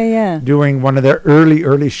about doing one of their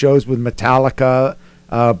early shows with Metallica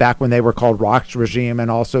back when they were called Rock's Regime, and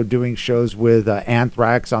also doing shows with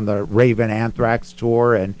Anthrax on the Raven Anthrax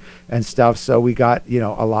tour and stuff. So we got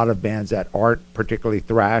a lot of bands that aren't particularly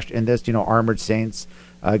thrash in this. Armored Saints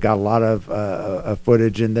got a lot of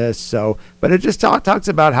footage in this. So, but it just talks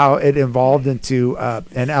about how it evolved into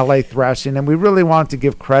an LA thrash scene, and we really want to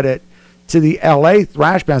give credit to the LA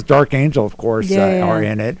thrash bands. Dark Angel, of course, are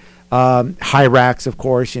in it. Hyrax, of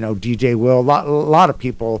course. DJ Will. A lot of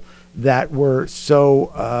people that were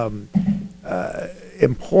so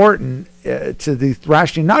important to the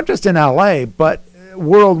thrash scene, not just in LA, but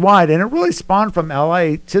worldwide, and it really spawned from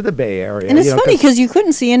LA to the Bay Area. And it's funny because you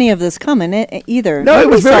couldn't see any of this coming either. No, it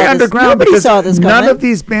was very underground. Nobody saw this coming. None of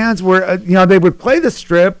these bands were, they would play the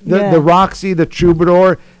Strip, the Roxy, the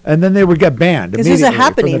Troubadour, and then they would get banned. This is a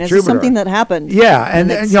happening. This is something that happened. Yeah, and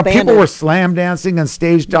people were slam dancing and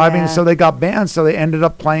stage diving, so they got banned. So they ended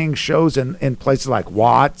up playing shows in places like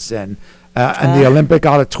Watts and the Olympic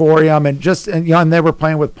Auditorium, and they were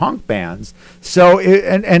playing with punk bands. So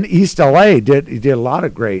and East LA did a lot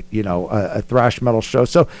of great thrash metal shows.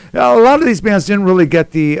 So a lot of these bands didn't really get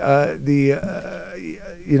the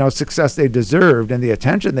success they deserved and the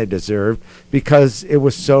attention they deserved because it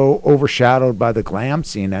was so overshadowed by the glam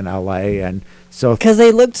scene in LA, and so because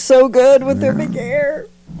they looked so good with their big hair.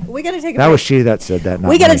 We got to take a break. That was she that said that.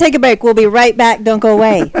 We got to take a break. We'll be right back. Don't go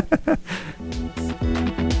away.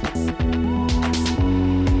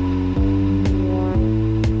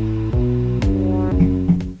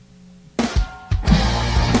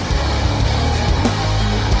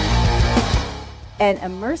 An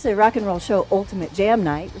immersive rock and roll show, Ultimate Jam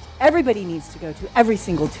Night, which everybody needs to go to every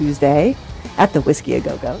single Tuesday at the Whiskey A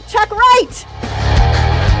Go Go. Chuck Wright!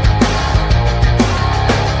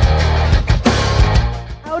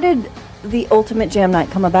 How did the Ultimate Jam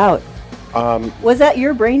Night come about? Was that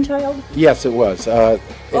your brainchild? Yes, it was.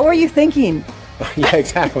 What were you thinking? Yeah,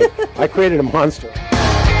 exactly. I created a monster.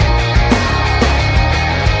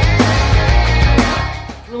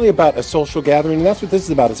 really about a social gathering, and that's what this is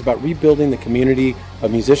about. It's about rebuilding the community of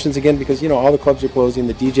musicians again, because, all the clubs are closing,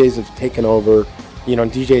 the DJs have taken over,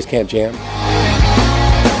 and DJs can't jam.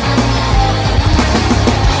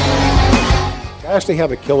 I actually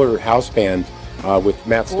have a killer house band with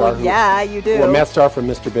Matt Starr. Well, yeah, you do. Well, Matt Starr from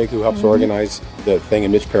Mr. Big, who helps organize the thing,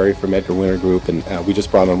 and Mitch Perry from Edgar Winter Group, and we just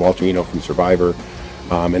brought on Walter Eno from Survivor,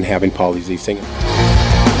 and having Pauly Z singing.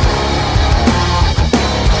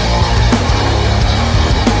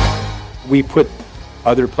 We put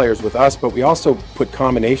other players with us, but we also put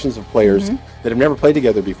combinations of players that have never played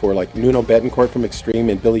together before, like Nuno Betancourt from Extreme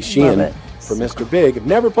and Billy Sheehan from Mr. Big, have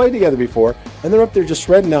never played together before, and they're up there just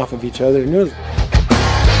shredding off of each other.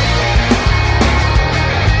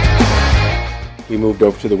 We moved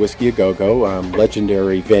over to the Whiskey A Go-Go,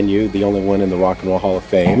 legendary venue, the only one in the Rock and Roll Hall of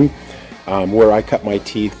Fame, where I cut my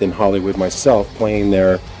teeth in Hollywood myself, playing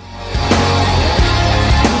there.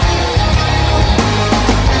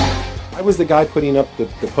 I was the guy putting up the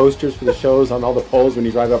posters for the shows on all the poles when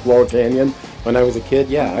you drive up Laurel Canyon when I was a kid.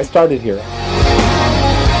 Yeah, I started here.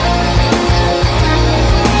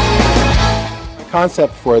 The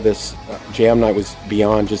concept for this jam night was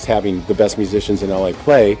beyond just having the best musicians in LA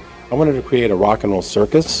play. I wanted to create a rock and roll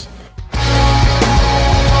circus.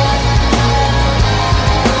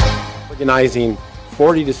 Organizing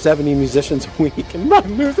 40 to 70 musicians a week, and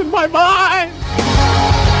I'm losing my mind!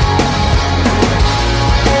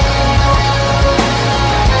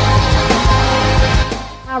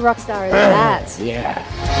 How rock star is that?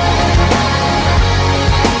 Yeah.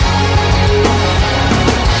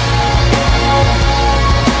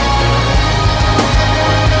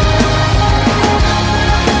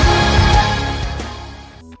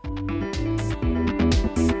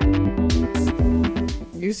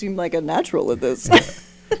 You seem like a natural at this.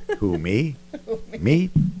 Who, me? Me?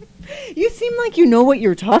 You seem like you know what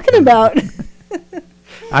you're talking about.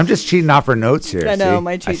 I'm just cheating off her notes here. I know, see?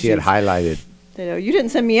 my cheat I see it sheets. highlighted. I know, you didn't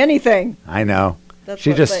send me anything. I know. That's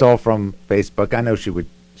She what- just but- stole from Facebook. I know she was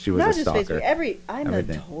Not a just stalker. Facebook. I'm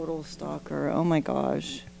Everything. a total stalker. Oh my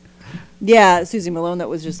gosh. Yeah, Susie Malone, that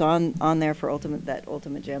was just on there for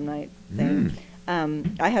Ultimate Jam Night thing.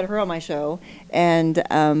 I had her on my show and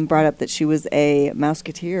brought up that she was a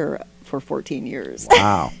Mouseketeer for 14 years.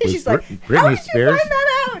 Wow. She's Was like, Britney how did Spears? you find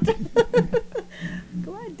that out?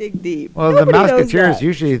 Go ahead, dig deep. Well, Nobody the knows Mouseketeer is that.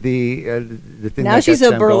 usually the thing. Now that she's gets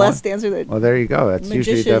a them burlesque going. dancer that Well, there you go. That's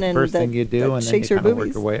usually magician the and first that- thing you do, that and then shakes you her kind of work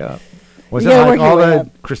boobies. your way up. Was You it gotta like work your all way the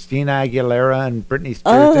up. Christina Aguilera and Britney Spears?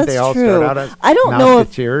 Oh, Did that's they all true. start out as I don't know if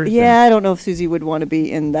Mouseketeers? I don't know if Susie would want to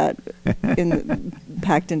be in that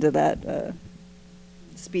packed into that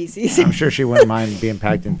species. I'm sure she wouldn't mind being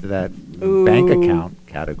packed into that bank Ooh. account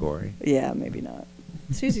category. Yeah, maybe not.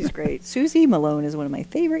 Susie's great. Susie Malone is one of my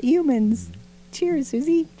favorite humans. Cheers,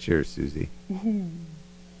 Susie. Cheers, Susie.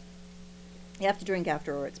 You have to drink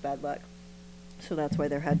after or it's bad luck. So that's why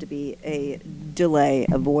there had to be a delay,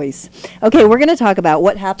 a voice. Okay, we're going to talk about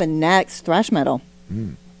what happened next, thrash metal.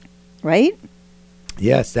 Right?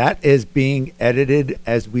 Yes, that is being edited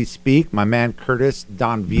as we speak. My man Curtis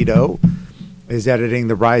Don Vito is editing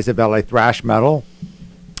the Rise of LA Thrash Metal.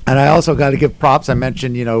 And I also got to give props. I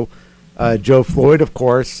mentioned, Joe Floyd, of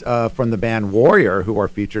course, from the band Warrior, who are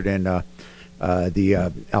featured in the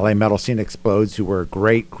LA Metal Scene Explodes, who were a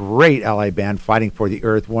great, great LA band fighting for the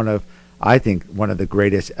earth. I think one of the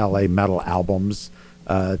greatest LA metal albums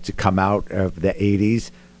to come out of the 80s.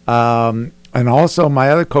 And also my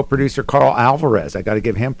other co-producer, Carl Alvarez. I got to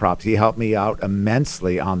give him props. He helped me out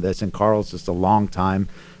immensely on this. And Carl's just a long-time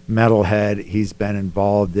metalhead. He's been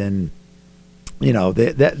involved in,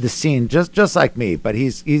 the scene just like me. But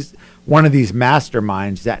he's one of these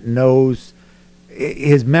masterminds that knows.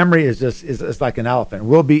 His memory is like an elephant.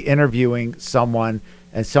 We'll be interviewing someone,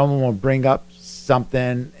 and someone will bring up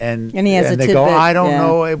something, and he has a they tidbit, go, I don't yeah.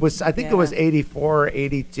 know. I think it was 84 or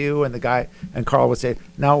 82, and the guy and Carl would say,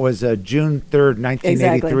 no, it was June 3rd,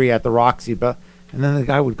 1983 at the Roxy, and then the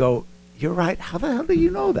guy would go, you're right. How the hell do you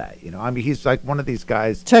know that? He's like one of these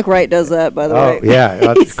guys. Chuck Wright does that, by the way. Oh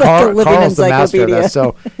yeah, He's like a living Carl's the master of encyclopedia. that.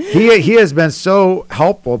 So he has been so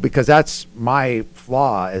helpful, because that's my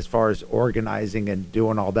flaw as far as organizing and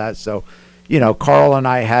doing all that. So, Carl and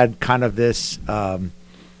I had kind of this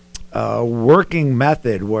working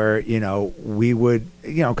method where we would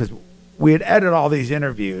because we had edited all these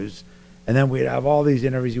interviews, and then we'd have all these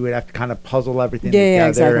interviews. You would have to kind of puzzle everything Yeah,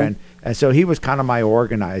 together, exactly. and so he was kind of my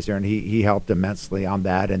organizer, and he helped immensely on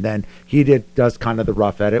that. And then he does kind of the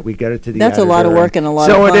rough edit. We get it to the That's a lot of editor, work and a lot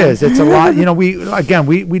so of fun. it is. It's a lot. You know,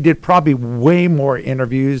 we did probably way more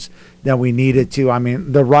interviews than we needed to. I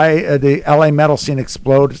mean, the LA metal scene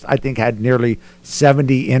exploded. I think had nearly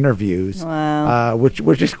 70 interviews, Wow.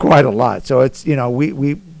 which is quite a lot. So it's, you know,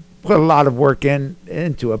 we put a lot of work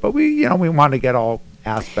into it, but we want to get all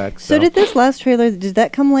aspects. So did this last trailer, did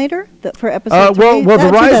that come later for episode 3? Well, the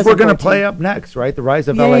Rise we're going to 2014. play up next, right? The Rise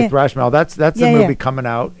of Yeah, LA yeah. Thrash Metal. That's the Yeah, movie yeah. coming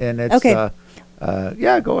out, and it's Okay.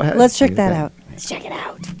 yeah, go ahead. Let's check Do that your thing. out. Let's check it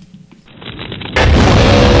out.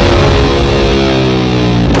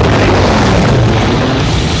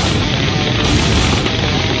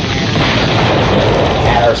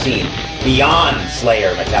 At our scene, beyond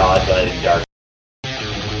Slayer, Metallica, and Dark.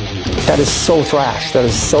 That is so thrash. That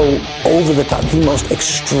is so over the top. The most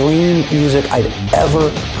extreme music I'd ever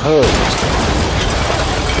heard.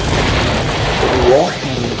 We were all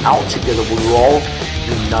hanging out together. We were all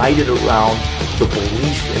united around the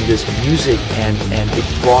belief in this music, and it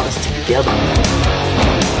brought us together.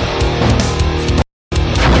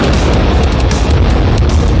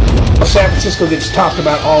 San Francisco gets talked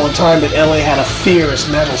about all the time, but LA had a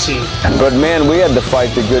fierce metal scene. But man, we had to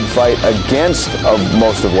fight the good fight against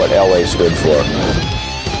most of what LA stood for.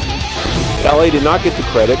 LA did not get the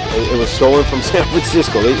credit. It was stolen from San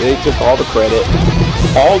Francisco. They took all the credit.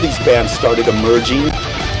 All these bands started emerging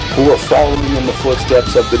who were following in the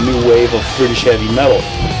footsteps of the new wave of British heavy metal.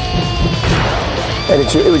 And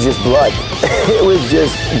it was just blood. It was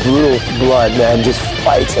just brutal blood, man. Just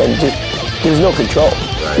fights and just, there was no control.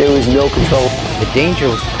 There was no control. The danger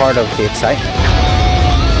was part of the excitement.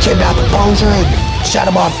 Kidnap a poser, set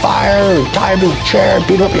him on fire, tie him to a chair,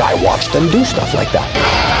 beat him up. Yeah, I watched them do stuff like that.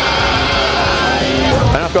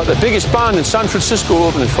 And I've got the biggest band in San Francisco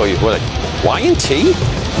opening for you. We're like, Y&T?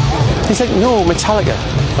 He's like, no, Metallica.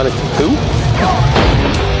 We're like, who?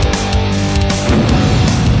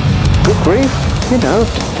 Good grief, you know,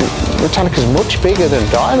 Metallica's much bigger than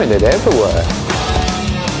Diamond, it everywhere.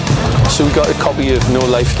 So we got a copy of No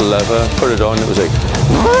Life to Leather, put it on, it was like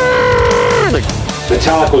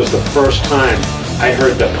Metallica was the first time I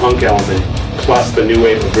heard the punk element plus the new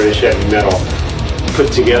wave of British heavy metal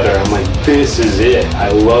put together. I'm like, this is it. I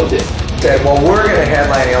loved it. Said, well, we're going to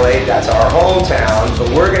headline LA. That's our hometown, but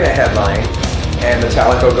we're going to headline, and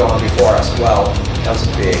Metallica going before us. Well, that was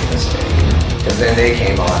a big mistake, because then they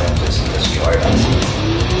came on and just destroyed us.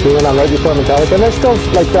 We went on right before Metallica, and there's still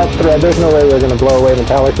like that thread. There's no way we're gonna blow away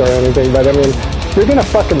Metallica or anything, but I mean, you're gonna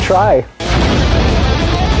fucking try.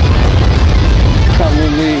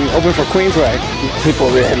 When we opened for Queensryche, people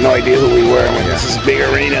really had no idea who we were. I mean, this is a big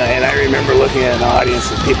arena, and I remember looking at an audience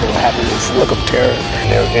and people having this look of terror.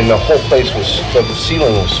 And the whole place the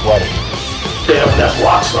ceiling was sweating. Yeah, that's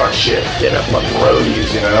rock star shit. Yeah, that fucking roadies,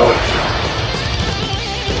 you know.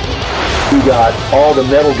 You got all the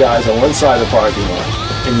metal guys on one side of the parking lot,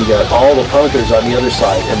 and you got all the punkers on the other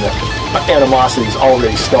side, and the animosity's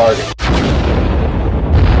already started.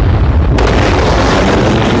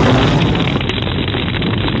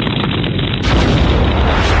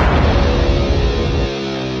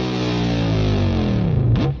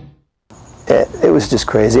 It was just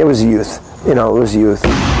crazy. It was youth. You know, it was youth.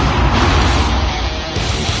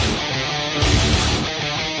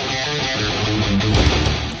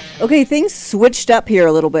 Okay, things switched up here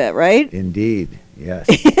a little bit, right? Indeed, yes.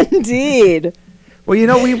 Indeed. Well, you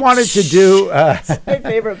know, we wanted to do. That's my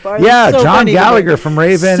favorite part. Yeah, It's so John funny. Gallagher from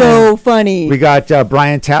Raven. So and funny. We got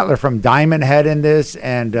Brian Tatler from Diamond Head in this,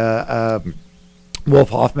 and Wolf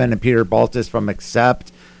Hoffman and Peter Baltus from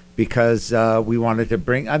Accept, because we wanted to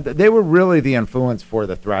bring. They were really the influence for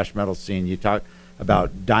the thrash metal scene. You talk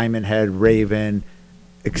about Diamond Head, Raven,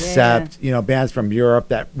 Accept. You know, bands from Europe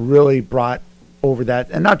that really brought over that,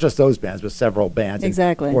 and not just those bands, but several bands.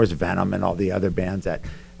 Exactly. And of course, Venom and all the other bands that.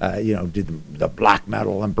 You know, did the black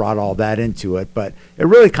metal and brought all that into it, but it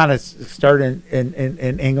really kind of started in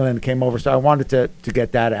England, came over. So I wanted to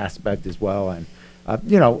get that aspect as well. And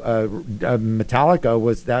you know, Metallica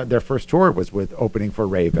was their first tour was with opening for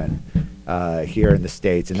Raven here in the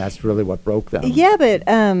States, and that's really what broke them. Yeah, but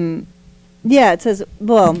yeah, it says.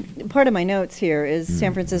 Well, part of my notes here is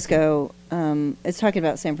San Francisco. It's talking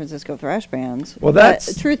about San Francisco thrash bands. Well,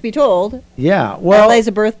 that's but, truth be told. Yeah, well, LA's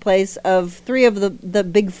a birthplace of 3 of the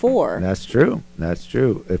big 4. That's true. That's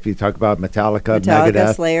true. If you talk about Metallica,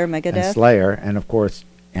 Megadeth, Slayer, and of course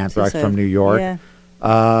Anthrax So, from New York. yeah.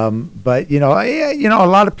 But you know, a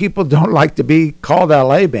lot of people don't like to be called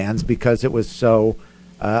LA bands because it was so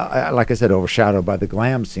like I said, overshadowed by the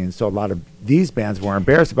glam scene. So a lot of these bands were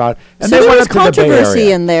embarrassed about it. And so they there went was up to the Bay controversy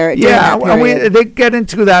Area. in there. Yeah, they get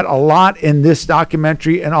into that a lot in this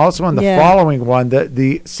documentary, and also in the following one,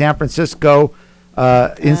 the San Francisco,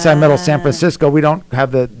 Inside Metal San Francisco. We don't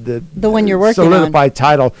have the one you're working solidified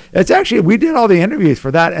title. It's actually, we did all the interviews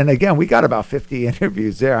for that, and again, we got about 50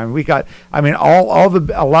 interviews there. I mean, a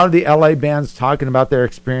lot of the LA bands talking about their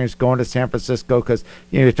experience going to San Francisco, because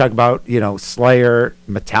you talk about Slayer,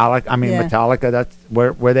 Metallica. Metallica.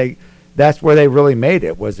 That's where they really made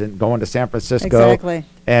it, was in going to San Francisco. Exactly.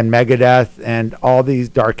 And Megadeth and all these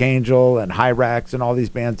Dark Angel and Hyrax and all these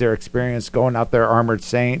bands, their experience going out there, Armored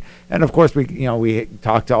Saint. And of course, we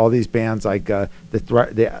talked to all these bands like the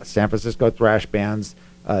San Francisco thrash bands,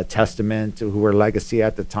 Testament, who were legacy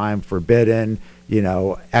at the time, Forbidden,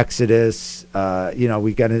 Exodus,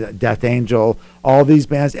 we get into Death Angel, all these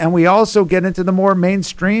bands. And we also get into the more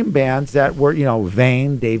mainstream bands that were,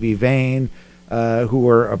 Vane, Davey Vane, who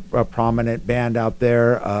were a prominent band out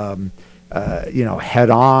there. Head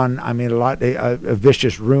On. I mean, a lot.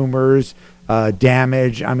 Vicious Rumors,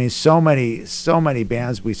 Damage. I mean, so many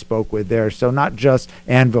bands we spoke with there. So not just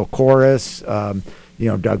Anvil Chorus.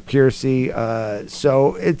 Doug Piercy.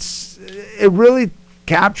 So it really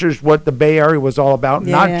captures what the Bay Area was all about.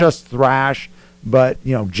 Not just thrash, but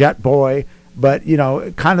Jet Boy. But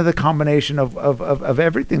kind of the combination of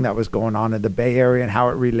everything that was going on in the Bay Area and how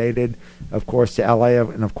it related, of course, to LA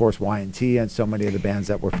and of course Y&T and so many of the bands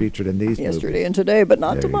that were featured in these yesterday movies. And today, but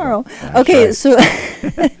not There tomorrow. Okay, right.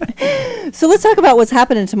 So let's talk about what's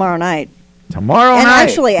happening tomorrow night. Tomorrow and night.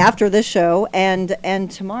 Actually, after this show and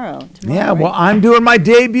tomorrow. Yeah, well, I'm doing my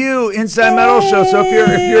debut Inside Metal show. So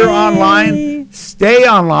if you're online, stay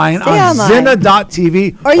online on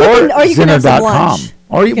Zena.tv or you can have some Zena.com. lunch.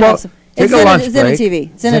 Or you take a lunch break.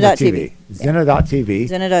 Zena.tv. Zena.tv. Zena.tv.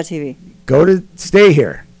 Zena.tv. Stay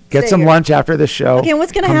here. Get some lunch after the show. Okay,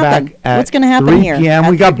 what's going to happen? What's going to happen here? 3 p.m.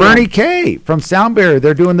 We got Bernie K from Sound Barrier.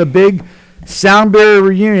 They're doing the big Sound Barrier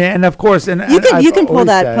reunion, and of course, you can pull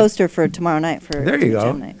that poster for tomorrow night for there you go.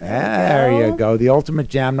 Jam Night. There you go. The Ultimate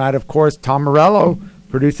Jam Night, of course. Tom Morello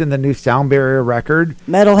producing the new Sound Barrier record.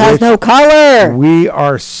 Metal has no color. We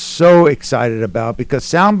are so excited about, because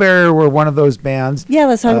Sound Barrier were one of those bands. Yeah,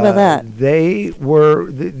 let's talk about that. They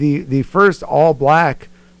were the first all black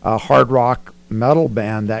hard rock metal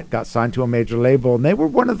band that got signed to a major label, and they were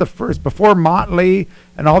one of the first before Motley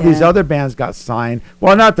and all these other bands got signed.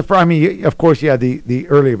 Well, not the first. I mean, of course, you had the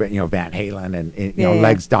earlier, Van Halen and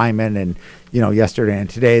Legs Diamond and Yesterday and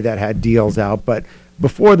Today that had deals out, but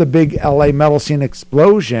before the big LA metal scene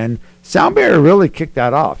explosion, Sound Barrier really kicked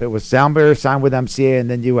that off. It was Sound Barrier signed with MCA, and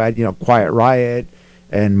then you had Quiet Riot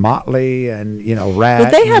and Motley and Rat.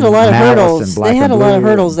 But they had a lot of hurdles. They had a lot of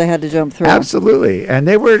hurdles they had to jump through. Absolutely, and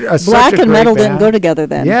they were black and metal band. didn't go together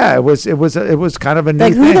then. Yeah, it was kind of a new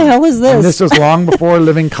like, thing. Who the hell is this? And this was long before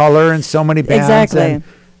Living Color and so many bands. Exactly.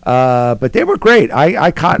 And, but they were great. I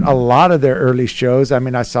caught a lot of their early shows. I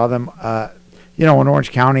mean, I saw them. In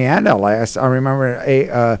Orange County and LA. I remember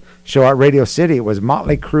a show at Radio City. It was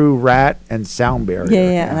Motley Crue, Rat, and Sound Barrier.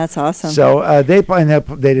 Yeah, that's awesome. So they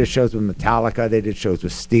did shows with Metallica. They did shows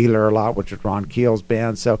with Steeler a lot, which was Ron Keel's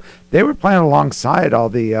band. So they were playing alongside all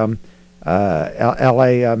the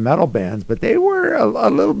LA metal bands. But they were a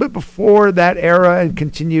little bit before that era and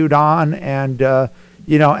continued on and,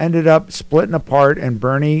 ended up splitting apart. And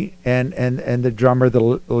Bernie and the drummer,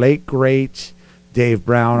 the late, great Dave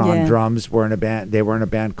Brown on drums were in a band. They were in a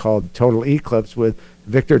band called Total Eclipse with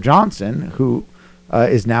Victor Johnson, who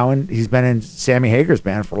is now he's been in Sammy Hager's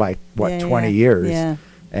band for 20 years. Yeah.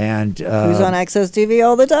 And who's on Access TV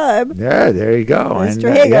all the time. Yeah, there you go.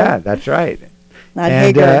 Mr. Hager. Yeah, that's right. Not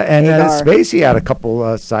Hager. And Spacey had a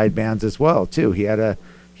couple side bands as well too. He had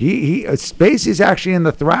Spacey's actually in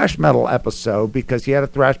the thrash metal episode because he had a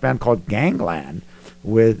thrash band called Gangland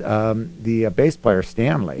with the bass player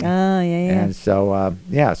Stanley. Oh, yeah. And so,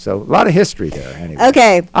 so a lot of history there. Anyway.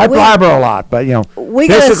 Okay. I blabber a lot, but,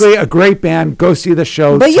 basically a great band. Go see the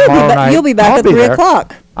show tomorrow night. You'll be back at 3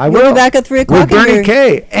 o'clock. I will. You'll be back at 3 o'clock. With Bernie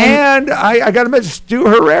K. And I got to mention Stu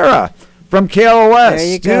Herrera from KLOS. There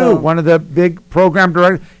you Stu, go. one of the big program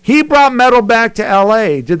directors. He brought metal back to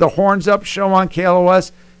L.A., did the Horns Up show on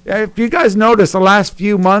KLOS. If you guys notice, the last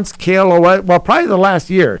few months, KLOS, well, probably the last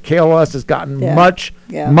year, KLOS has gotten much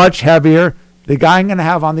heavier. The guy I'm going to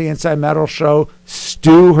have on the Inside Metal show,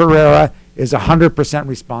 Stu Herrera, is 100%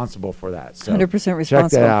 responsible for that. So 100% responsible.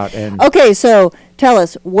 check that out. And okay, so tell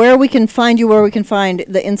us where we can find you, where we can find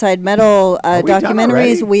the Inside Metal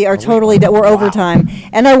documentaries. We are totally we're over time,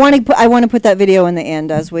 and I want to put that video in the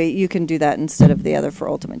end as you can do that instead of the other for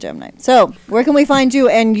Ultimate Gem Night. So where can we find you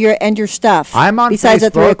and your stuff? I'm on besides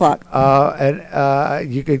Facebook, at 3:00.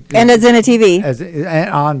 And you could and at Zenna TV. And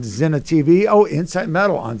on Zenna TV. Oh, Inside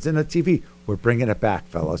Metal on Zenna TV. We're bringing it back,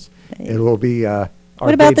 fellas. It will be.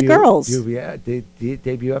 What about the girls?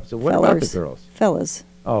 Debut episode. What about the girls? Fellas.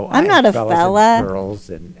 Oh, I'm not a fella. And girls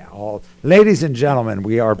and all. Ladies and gentlemen,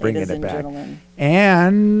 we are bringing it back.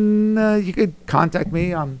 And you could contact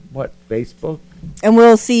me on Facebook. And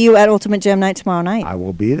we'll see you at Ultimate Gem Night tomorrow night. I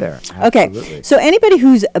will be there. Absolutely. Okay. So anybody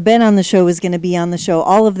who's been on the show is going to be on the show.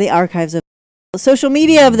 All of the archives of social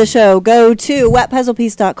media of the show, go to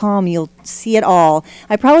wetpuzzlepiece.com. You'll see it all.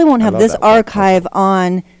 I probably won't have this archive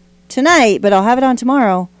on tonight, but I'll have it on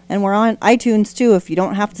tomorrow. And we're on iTunes too if you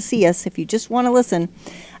don't have to see us, if you just want to listen.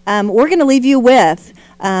 We're going to leave you with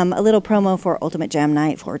a little promo for Ultimate Jam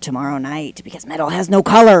Night for tomorrow night because metal has no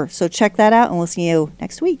color. So check that out and we'll see you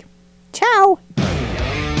next week. Ciao.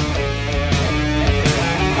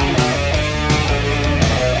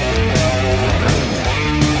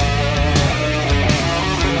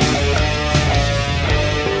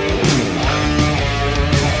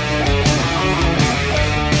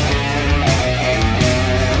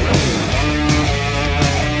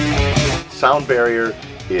 Sound Barrier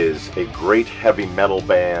is a great heavy metal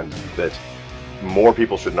band that more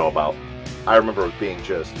people should know about. I remember being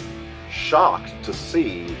just shocked to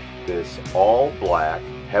see this all-black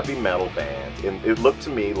heavy metal band, and it looked to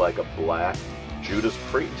me like a black Judas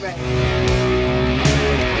Priest. Right.